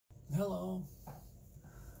Hello.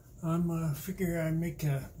 I'm figure I make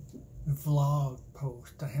a vlog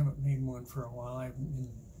post. I haven't made one for a while. I've been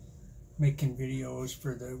making videos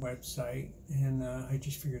for the website, and I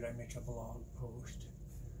just figured I'd make a vlog post.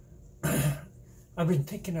 I've been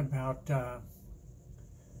thinking about the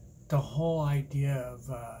whole idea of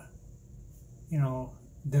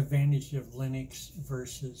the advantage of Linux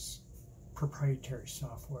versus proprietary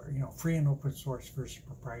software, free and open source versus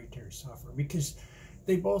proprietary software, because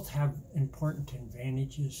they both have important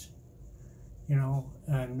advantages,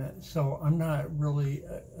 and so I'm not really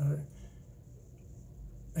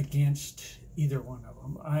against either one of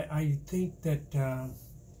them. I think that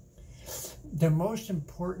the most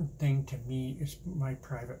important thing to me is my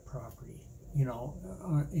private property,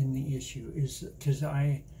 in the issue, is because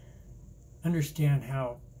I understand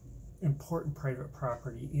how important private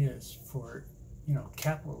property is for,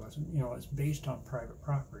 capitalism. It's based on private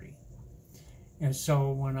property. And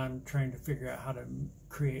so when I'm trying to figure out how to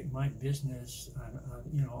create my business,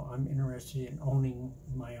 I'm interested in owning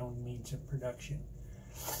my own means of production.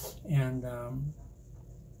 And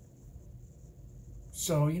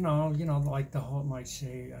so, like the whole, I've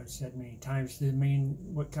said many times,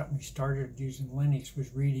 what got me started using Linux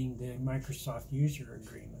was reading the Microsoft user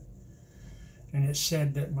agreement. And it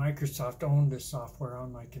said that Microsoft owned the software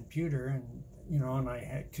on my computer, and and I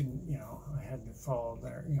had to follow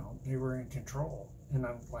their, they were in control. And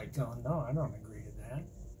I'm like, oh no, I don't agree to that.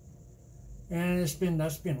 And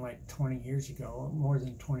that's been like 20 years ago, more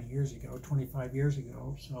than 20 years ago, 25 years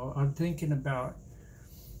ago. So I'm thinking about,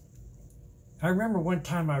 I remember one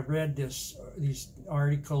time I read these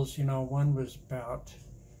articles, one was about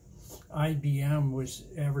IBM was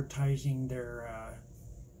advertising their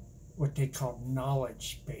what they called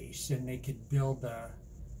knowledge base, and they could build a,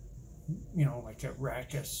 like a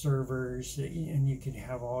rack of servers, and you could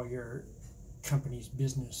have all your company's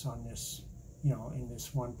business on this, in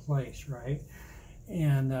this one place, right?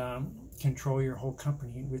 And control your whole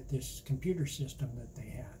company with this computer system that they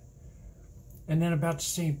had. And then about the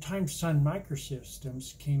same time, Sun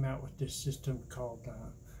Microsystems came out with this system called,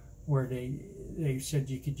 where they said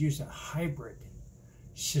you could use a hybrid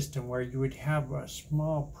system where you would have a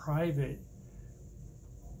small private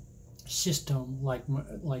system like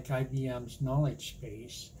IBM's knowledge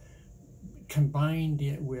base, combined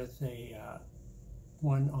it with a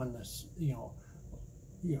one on this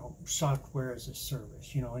software as a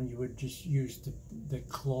service, and you would just use the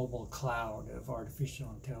global cloud of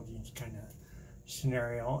artificial intelligence kind of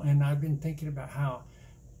scenario. And I've been thinking about how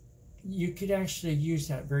you could actually use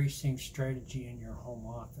that very same strategy in your home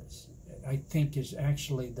office. I think is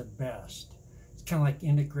actually the best. It's kind of like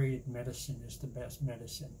integrated medicine is the best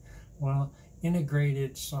medicine. Well,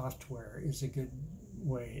 integrated software is a good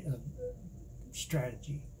way of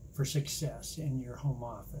strategy for success in your home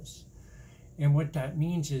office. And what that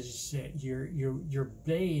means is that your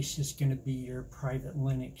base is going to be your private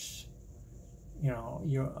Linux.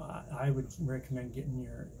 I would recommend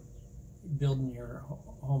building your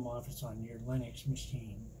home office on your Linux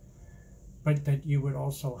machine, but that you would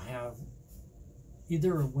also have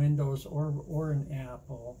either a Windows or an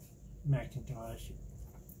Apple Macintosh,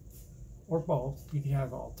 or both. You could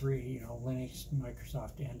have all three, Linux,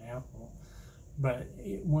 Microsoft, and Apple, but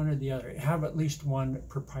one or the other. Have at least one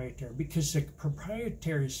proprietary, because the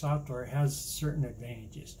proprietary software has certain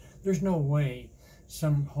advantages. There's no way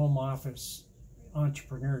some home office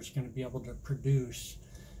entrepreneur is going to be able to produce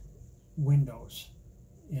Windows.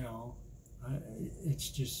 It's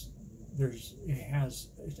just, it has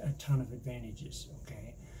a ton of advantages,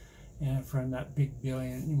 okay? And from that big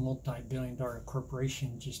multi-billion-dollar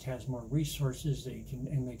corporation just has more resources.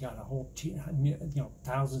 And they got a whole team,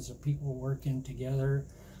 thousands of people working together,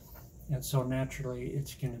 and so naturally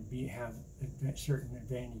it's going to have certain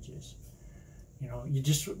advantages.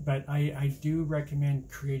 But I do recommend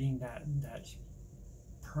creating that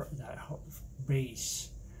whole base,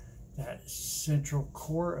 that central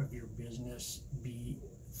core of your business be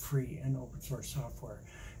free and open source software.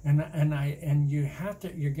 And you're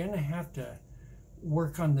going to have to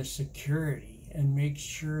work on the security and make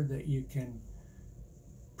sure that you can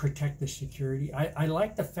protect the security. I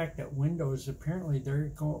like the fact that Windows, apparently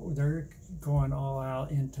they're going all out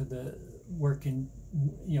into the working,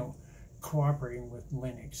 cooperating with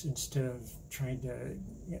Linux instead of trying to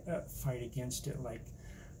fight against it like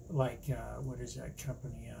what is that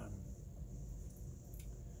company,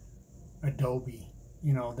 Adobe.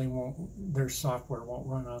 Their software won't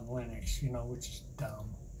run on Linux, which is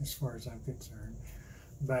dumb as far as I'm concerned.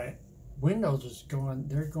 But Windows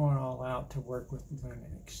they're going all out to work with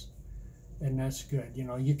Linux. and that's good. You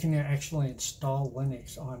know, you can actually install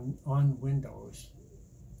Linux on Windows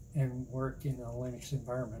and work in a Linux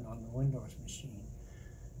environment on the Windows machine.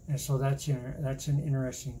 And so that's an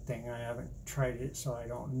interesting thing. I haven't tried it, so I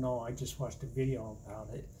don't know. I just watched a video about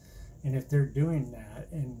it. And if they're doing that,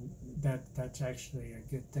 and that's actually a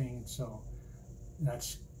good thing. So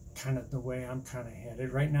that's kind of the way I'm kind of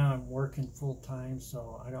headed. Right now I'm working full time,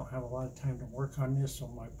 so I don't have a lot of time to work on this, so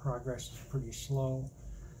my progress is pretty slow.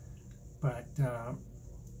 But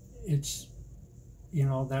it's,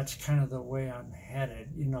 that's kind of the way I'm headed.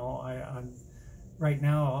 I'm right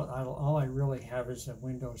now, all I really have is a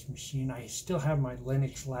Windows machine. I still have my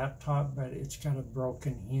Linux laptop, but it's got a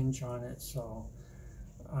broken hinge on it, so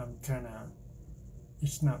I'm kind of,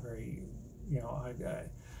 it's not very,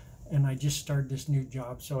 and I just started this new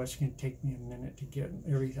job, so it's going to take me a minute to get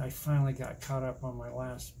everything. I finally got caught up on my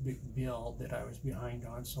last big bill that I was behind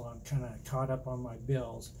on, so I'm kind of caught up on my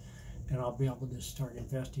bills, and I'll be able to start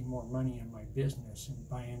investing more money in my business and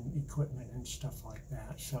buying equipment and stuff like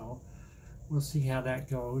that. So we'll see how that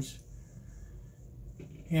goes.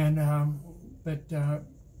 And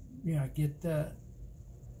yeah,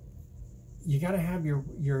 you got to have your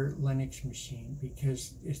Linux machine,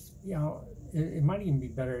 because it's, it might even be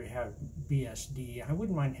better to have BSD. I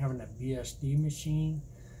wouldn't mind having a BSD machine,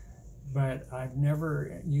 but I've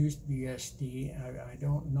never used BSD. I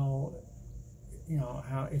don't know,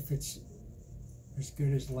 how, if it's as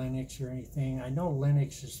good as Linux or anything. I know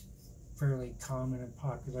Linux is fairly common and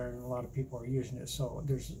popular, and a lot of people are using it. So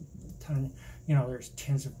there's a ton, there's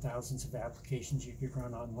tens of thousands of applications you could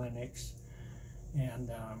run on Linux,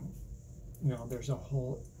 and there's a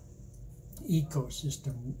whole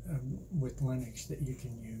ecosystem with Linux that you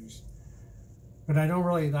can use. But I don't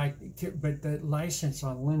really like it. But the license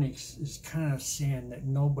on Linux is kind of saying that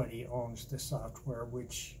nobody owns the software,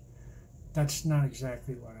 which that's not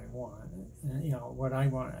exactly what I want. What I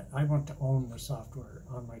want to own the software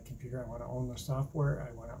on my computer. I want to own the software.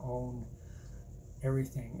 I want to own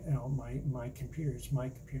everything. My computer is my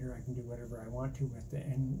computer. I can do whatever I want to with it,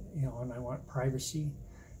 and and I want privacy,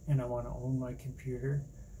 and I want to own my computer,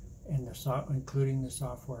 and including the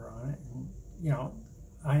software on it. And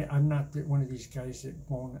I'm not one of these guys that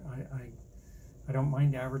won't. I don't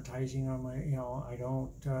mind advertising on my. I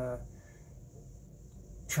don't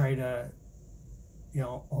try to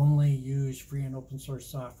only use free and open source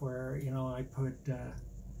software. I put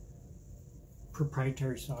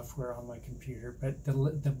proprietary software on my computer, but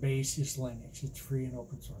the base is Linux. It's free and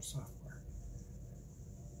open source software.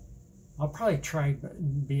 I'll probably try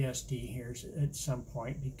BSD here at some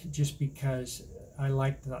point, just because I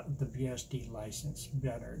like the BSD license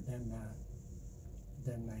better than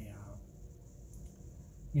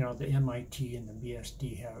the MIT and the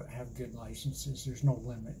BSD have good licenses. There's no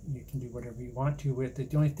limit. You can do whatever you want to with it.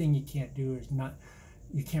 The only thing you can't do is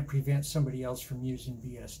you can't prevent somebody else from using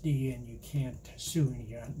BSD, and you can't sue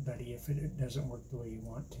anybody if it doesn't work the way you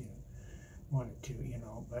want it to,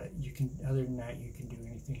 but you can, other than that, you can do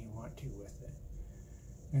anything you want to with it.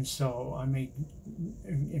 And so I may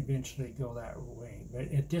eventually go that way.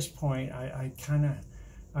 But at this point,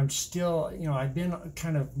 I'm still, I've been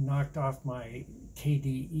kind of knocked off my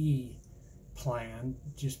KDE plan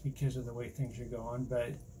just because of the way things are going,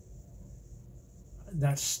 but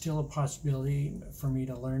that's still a possibility for me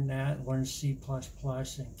to learn C++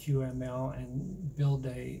 and QML, and build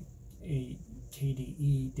a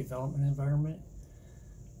KDE development environment.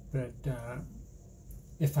 But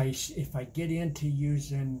if I get into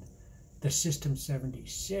using the System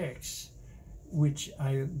 76, which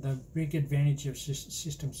the big advantage of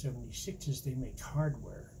System 76 is they make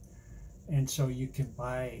hardware, and so you can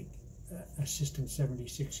buy a System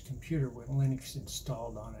 76 computer with Linux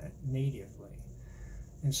installed on it natively,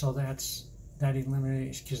 and so that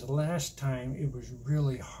eliminates, because the last time it was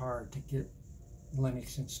really hard to get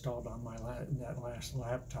Linux installed on that last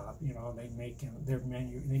laptop. They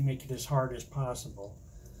make it as hard as possible.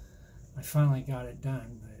 I finally got it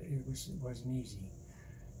done, but it wasn't easy.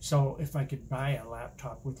 So if I could buy a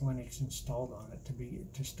laptop with Linux installed on it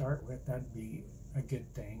to start with, that'd be a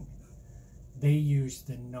good thing. They use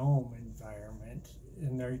the GNOME environment,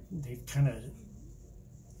 and they've kind of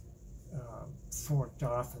forked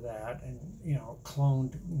off of that, and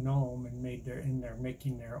cloned GNOME, and they're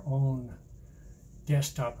making their own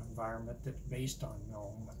desktop environment that's based on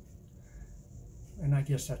GNOME. And I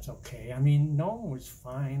guess that's okay. I mean, GNOME was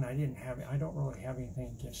fine. I don't really have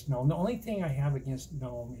anything against GNOME. The only thing I have against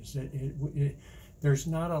GNOME is that there's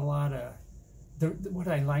not a lot of, what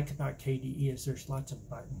I like about KDE is there's lots of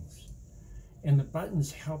buttons. And the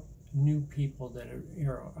buttons help new people that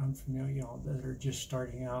are, unfamiliar, that are just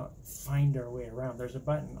starting out, find their way around. There's a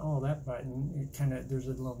button. Oh, that button. It kind of, there's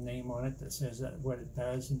a little name on it that says what it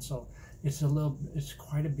does, and so it's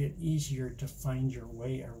quite a bit easier to find your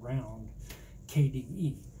way around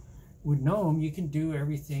KDE. With GNOME, you can do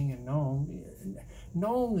everything in GNOME.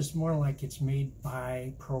 GNOME is more like it's made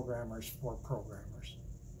by programmers for programmers.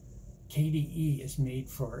 KDE is made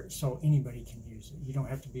for, so anybody can use it. You don't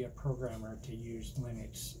have to be a programmer to use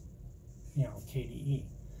Linux, KDE.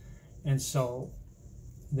 And so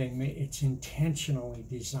it's intentionally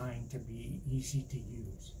designed to be easy to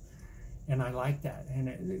use. And I like that,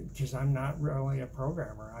 and because I'm not really a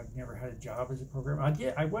programmer. I've never had a job as a programmer.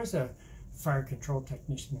 I was a fire control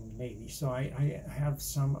technician in the Navy, so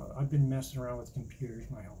I've been messing around with computers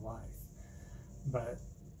my whole life, but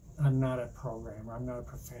I'm not a programmer. I'm not a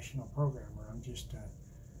professional programmer. I'm just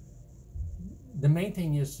the main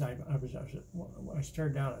thing is I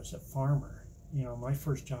started out as a farmer. My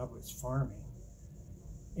first job was farming,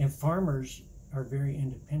 and farmers are very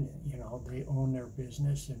independent. They own their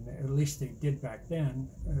business, and at least they did back then.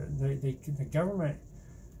 The government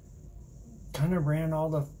kind of ran all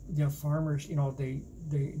the farmers.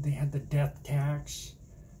 They had the death tax,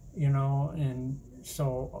 and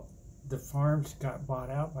so the farms got bought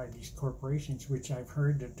out by these corporations, which I've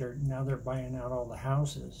heard that they're buying out all the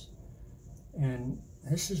houses, and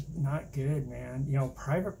this is not good, man.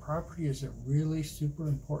 Private property is a really super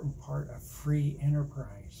important part of free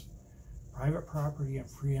enterprise. Private property and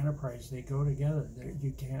free enterprise, they go together.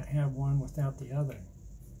 You can't have one without the other.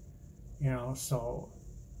 So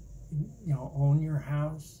own your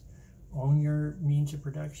house, own your means of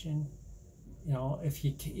production.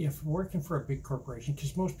 If working for a big corporation,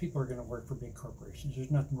 because most people are going to work for big corporations, there's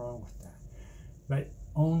nothing wrong with that. But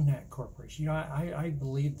own that corporation. I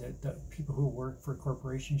believe that the people who work for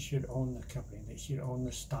corporations should own the company. They should own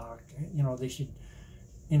the stock. They should,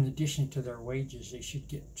 in addition to their wages, they should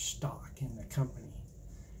get stock in the company,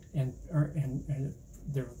 and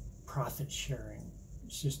their profit sharing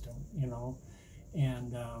system.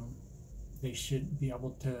 And they should be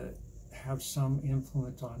able to have some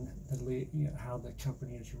influence on how the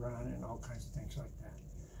company is run and all kinds of things like that.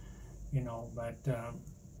 But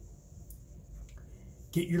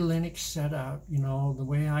get your Linux set up. The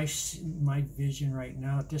way I see my vision right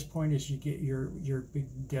now at this point is you get your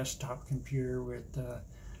big desktop computer with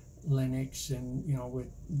Linux, and with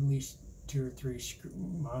at least 2 or 3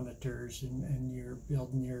 monitors, and you're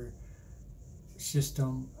building your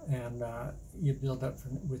system, and you build up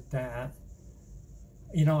with that.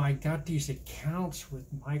 I got these accounts with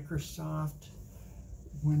Microsoft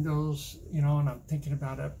Windows, and I'm thinking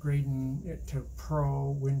about upgrading it to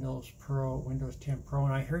Windows 10 Pro,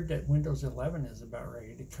 and I heard that Windows 11 is about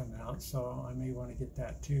ready to come out, so I may want to get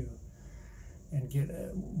that too, and get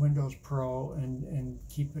a Windows Pro and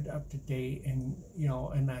keep it up to date, and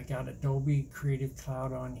and I got Adobe Creative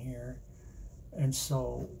Cloud on here, and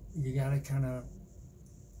so you got to kind of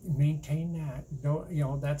maintain that.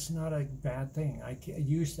 That's not a bad thing. I can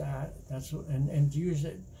use that. And use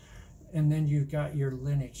it. And then you've got your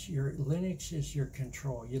Linux. Your Linux is your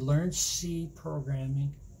control. You learn C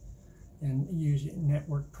programming and use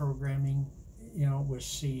network programming, with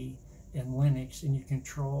C and Linux, and you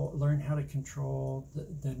learn how to control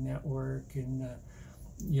the network, and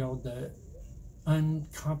the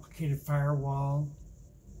uncomplicated firewall.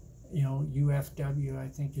 UFW, I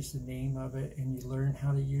think, is the name of it, and you learn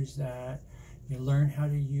how to use that. You learn how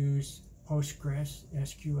to use Postgres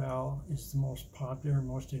SQL. Is the most popular,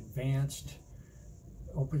 most advanced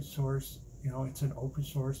open source. It's an open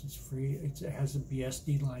source. It's free. It has a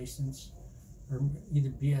BSD license, or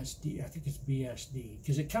either BSD. I think it's BSD,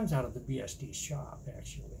 because it comes out of the BSD shop.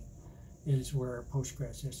 Actually, is where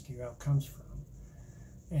Postgres SQL comes from.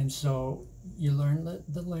 And so you learn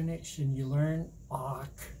the Linux, and you learn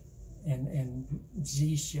awk. And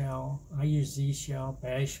Z shell. I use Z shell.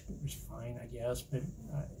 Bash was fine, I guess, but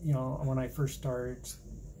when I first started,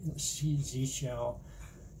 Z shell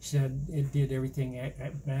said it did everything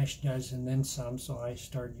Bash does and then some, so I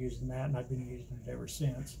started using that, and I've been using it ever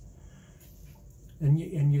since. And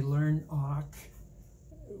you learn awk,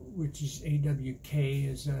 which is AWK,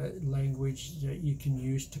 is a language that you can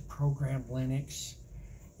use to program Linux,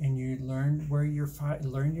 and you learn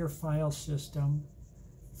learn your file system.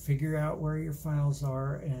 Figure out where your files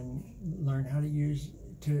are, and learn how to use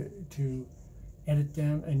to edit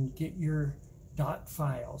them, and get your dot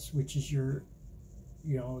files, which is your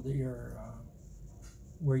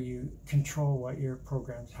where you control what your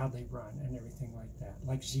programs, how they run, and everything like that.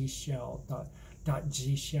 Like zshell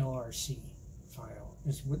 .zshellrc file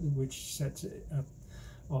is which sets up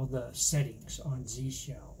all the settings on Z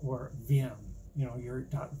Shell or Vim, you know, your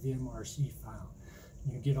 .vimrc file.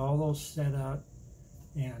 You get all those set up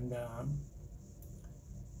and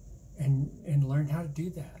learn how to do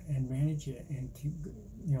that and manage it, and to,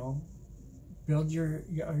 you know, build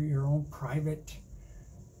your own private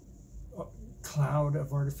cloud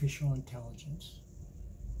of artificial intelligence.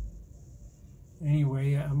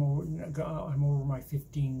 Anyway, I'm over my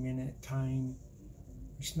 15-minute time.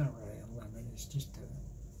 It's not really a limit. It's just a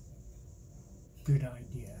good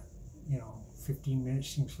idea. You know, 15 minutes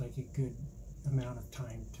seems like a good amount of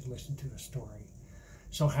time to listen to a story.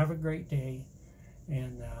 So have a great day,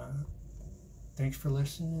 and thanks for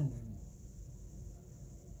listening, and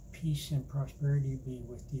peace and prosperity be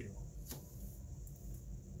with you.